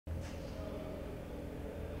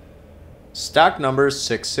Stock number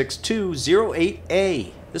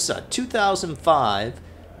 66208A. This is a 2005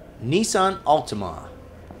 Nissan Altima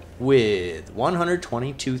with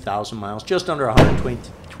 122,000 miles, just under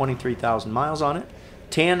 123,000 miles on it.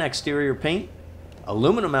 Tan exterior paint,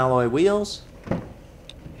 aluminum alloy wheels,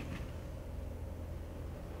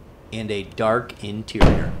 and a dark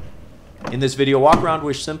interior. In this video walk around,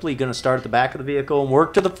 we're simply going to start at the back of the vehicle and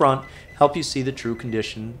work to the front, help you see the true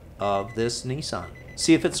condition of this Nissan.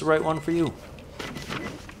 See if it's the right one for you.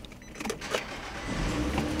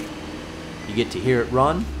 You get to hear it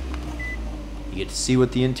run. You get to see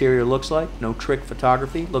what the interior looks like. No trick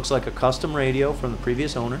photography. Looks like a custom radio from the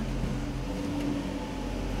previous owner.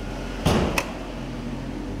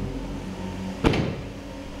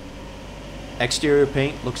 Exterior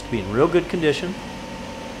paint looks to be in real good condition.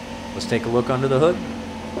 Let's take a look under the hood.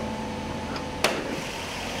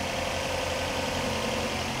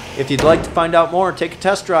 If you'd like to find out more, take a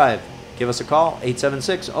test drive. Give us a call,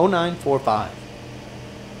 876-0945.